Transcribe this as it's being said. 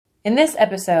In this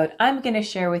episode, I'm going to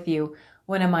share with you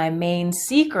one of my main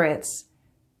secrets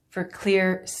for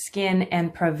clear skin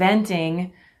and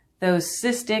preventing those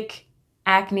cystic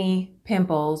acne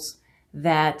pimples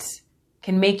that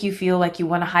can make you feel like you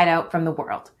want to hide out from the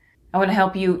world. I want to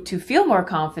help you to feel more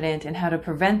confident in how to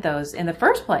prevent those in the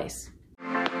first place.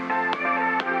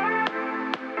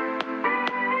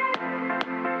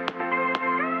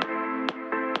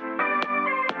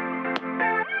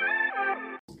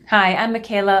 Hi, I'm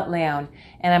Michaela Leone,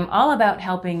 and I'm all about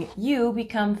helping you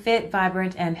become fit,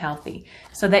 vibrant, and healthy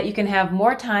so that you can have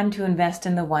more time to invest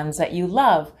in the ones that you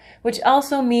love, which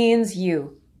also means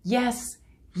you. Yes,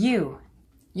 you.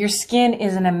 Your skin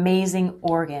is an amazing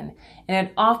organ, and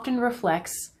it often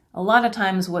reflects a lot of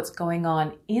times what's going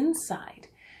on inside.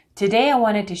 Today, I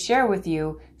wanted to share with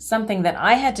you something that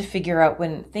I had to figure out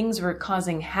when things were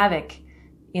causing havoc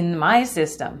in my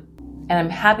system, and I'm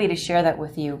happy to share that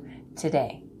with you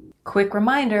today. Quick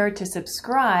reminder to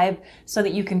subscribe so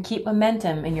that you can keep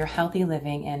momentum in your healthy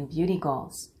living and beauty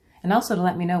goals, and also to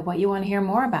let me know what you want to hear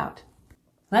more about.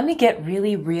 Let me get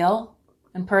really real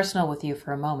and personal with you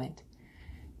for a moment.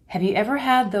 Have you ever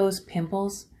had those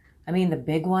pimples? I mean the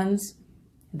big ones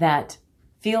that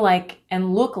feel like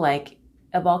and look like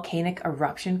a volcanic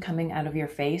eruption coming out of your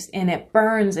face, and it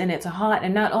burns and it's hot.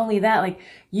 And not only that, like,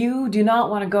 you do not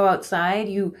want to go outside.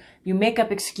 You make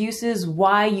up excuses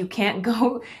why you can't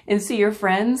go and see your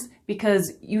friends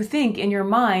because you think in your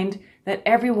mind that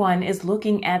everyone is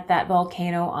looking at that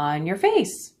volcano on your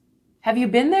face. Have you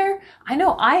been there? I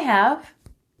know I have.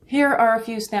 Here are a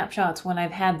few snapshots when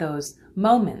I've had those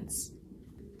moments.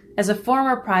 As a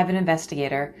former private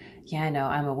investigator, yeah, I know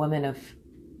I'm a woman of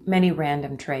many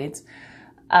random trades,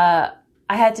 I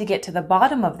had to get to the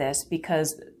bottom of this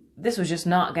because this was just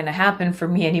not going to happen for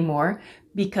me anymore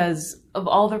because of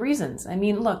all the reasons. I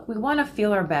mean, look, we want to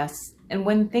feel our best. And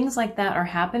when things like that are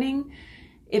happening,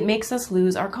 it makes us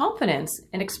lose our confidence.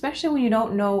 And especially when you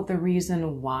don't know the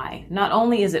reason why. Not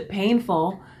only is it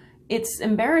painful, it's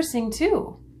embarrassing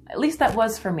too. At least that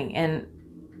was for me. And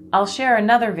I'll share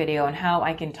another video on how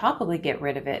I can topically get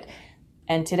rid of it.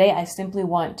 And today I simply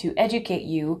want to educate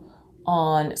you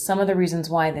on some of the reasons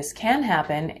why this can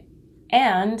happen.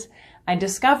 And I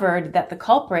discovered that the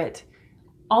culprit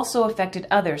also affected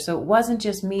others. So it wasn't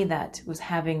just me that was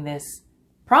having this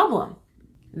problem.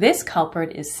 This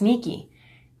culprit is sneaky.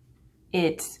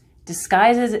 It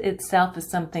disguises itself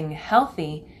as something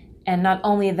healthy. And not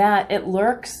only that, it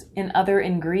lurks in other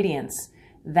ingredients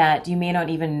that you may not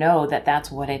even know that that's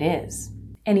what it is.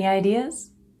 Any ideas?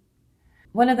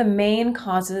 One of the main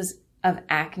causes of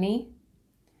acne,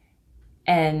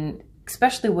 and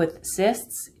especially with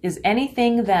cysts, is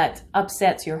anything that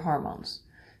upsets your hormones.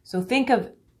 So think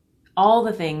of all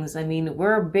the things. I mean,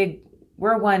 we're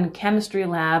one chemistry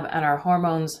lab and our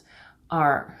hormones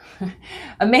are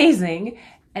amazing,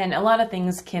 and a lot of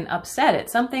things can upset it.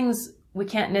 Some things we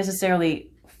can't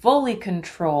necessarily fully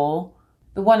control.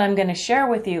 The one I'm going to share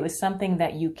with you is something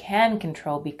that you can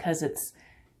control because it's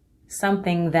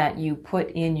something that you put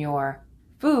in your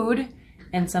food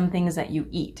and some things that you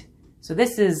eat. So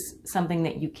this is something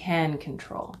that you can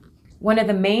control. One of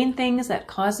the main things that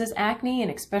causes acne, and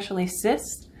especially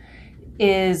cysts,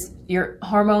 is your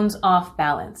hormones off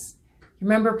balance.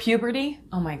 Remember puberty?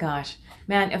 Oh my gosh.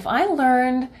 Man, if I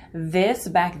learned this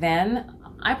back then,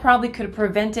 I probably could have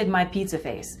prevented my pizza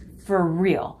face. For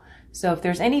real. So if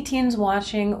there's any teens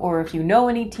watching, or if you know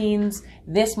any teens,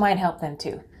 this might help them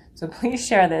too. So please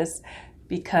share this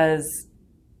because,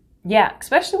 yeah,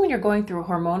 especially when you're going through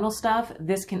hormonal stuff,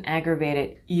 this can aggravate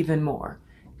it even more.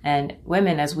 And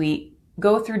women, as we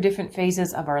go through different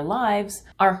phases of our lives,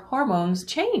 our hormones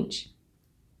change.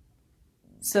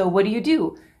 So what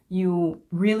do? You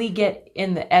really get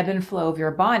in the ebb and flow of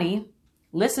your body,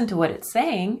 listen to what it's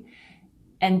saying,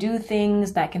 and do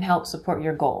things that can help support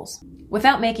your goals.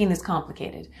 Without making this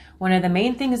complicated, one of the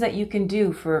main things that you can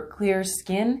do for clear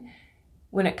skin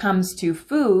when it comes to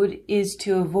food is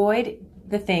to avoid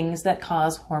the things that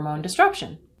cause hormone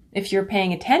disruption. If you're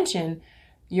paying attention,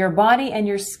 your body and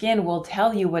your skin will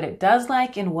tell you what it does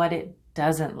like and what it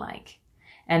doesn't like.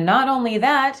 And not only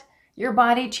that, your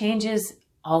body changes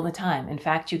all the time. In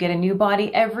fact, you get a new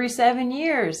body every 7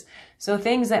 years. So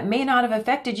things that may not have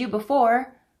affected you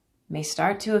before may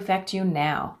start to affect you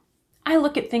now. I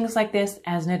look at things like this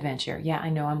as an adventure. Yeah, I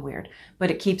know I'm weird,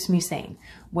 but it keeps me sane,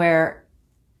 where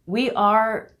we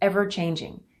are ever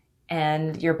changing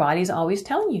and your body's always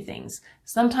telling you things.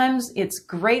 Sometimes it's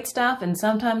great stuff, and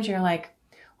sometimes you're like,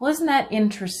 well, isn't that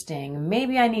interesting?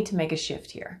 Maybe I need to make a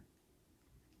shift here.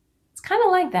 It's kind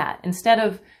of like that. Instead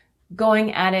of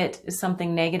going at it as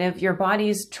something negative, your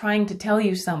body's trying to tell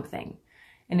you something.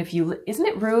 And isn't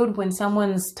it rude when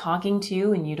someone's talking to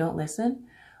you and you don't listen?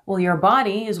 Well, your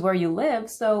body is where you live,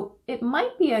 so it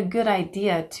might be a good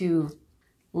idea to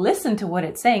listen to what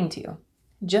it's saying to you.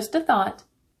 Just a thought.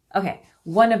 Okay,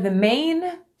 one of the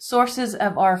main sources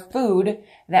of our food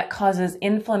that causes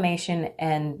inflammation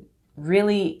and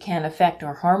really can affect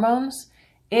our hormones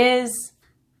is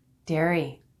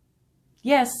dairy.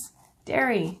 Yes,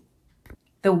 dairy.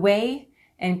 The whey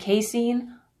and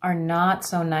casein are not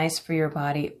so nice for your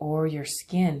body or your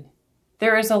skin.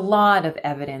 There is a lot of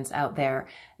evidence out there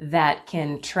that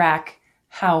can track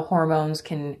how hormones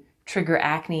can trigger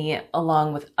acne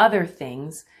along with other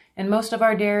things. And most of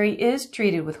our dairy is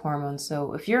treated with hormones.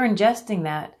 So if you're ingesting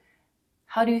that,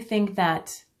 how do you think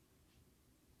that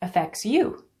affects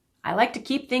you? I like to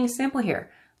keep things simple here.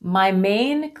 My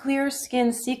main clear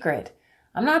skin secret,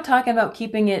 I'm not talking about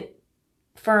keeping it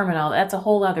firm and all, that's a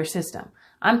whole other system.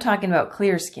 I'm talking about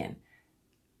clear skin.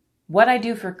 What I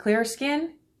do for clear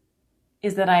skin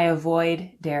is that I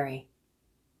avoid dairy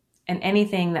and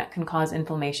anything that can cause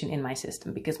inflammation in my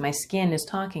system because my skin is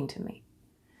talking to me.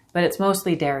 But it's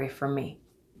mostly dairy for me.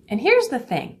 And here's the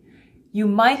thing. You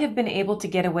might have been able to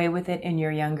get away with it in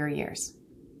your younger years.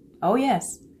 Oh yes,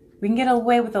 we can get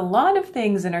away with a lot of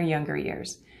things in our younger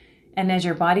years. And as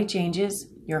your body changes,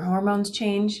 your hormones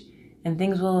change, and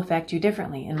things will affect you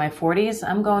differently. In my 40s,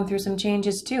 I'm going through some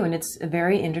changes too, and it's a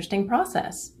very interesting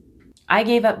process. I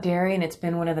gave up dairy, and it's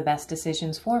been one of the best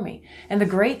decisions for me. And the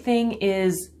great thing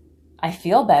is I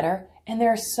feel better, and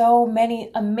there are so many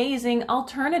amazing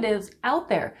alternatives out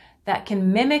there that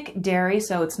can mimic dairy,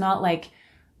 so it's not like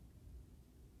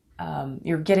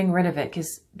you're getting rid of it,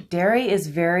 because dairy is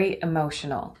very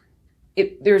emotional.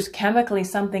 There's chemically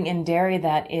something in dairy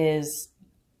that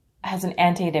has an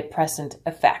antidepressant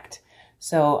effect.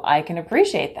 So I can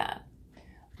appreciate that.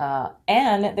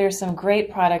 And there's some great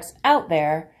products out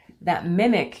there that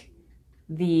mimic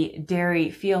the dairy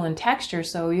feel and texture,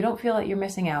 so you don't feel like you're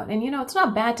missing out. And it's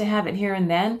not bad to have it here and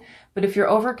then, but if you're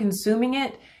over consuming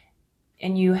it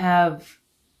and you have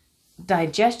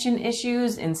digestion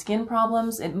issues and skin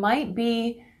problems, it might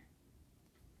be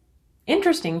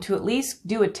interesting to at least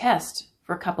do a test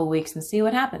for a couple weeks and see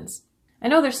what happens. I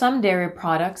know there's some dairy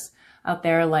products out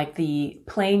there like the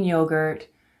plain yogurt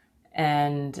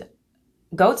and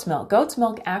goat's milk. Goat's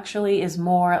milk actually is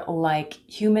more like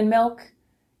human milk.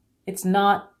 It's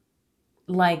not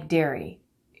like dairy.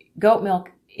 Goat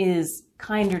milk is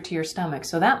kinder to your stomach,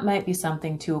 so that might be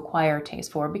something to acquire a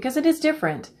taste for because it is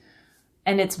different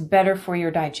and it's better for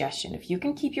your digestion. If you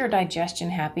can keep your digestion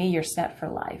happy, you're set for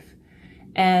life.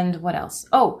 And what else?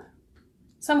 Oh,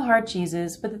 some hard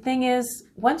cheeses. But the thing is,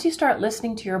 once you start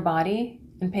listening to your body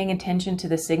and paying attention to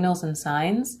the signals and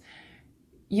signs,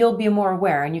 you'll be more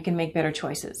aware and you can make better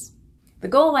choices. The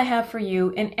goal I have for you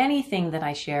in anything that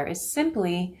I share is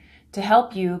simply to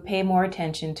help you pay more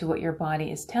attention to what your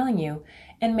body is telling you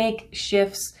and make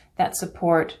shifts that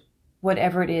support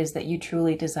whatever it is that you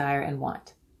truly desire and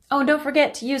want. Oh, and don't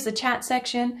forget to use the chat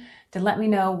section to let me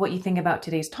know what you think about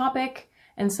today's topic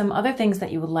and some other things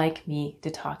that you would like me to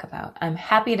talk about. I'm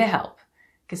happy to help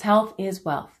because health is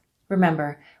wealth.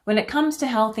 Remember, when it comes to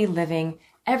healthy living,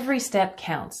 every step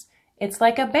counts. It's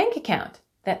like a bank account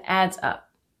that adds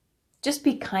up. Just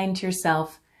be kind to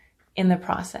yourself in the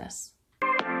process.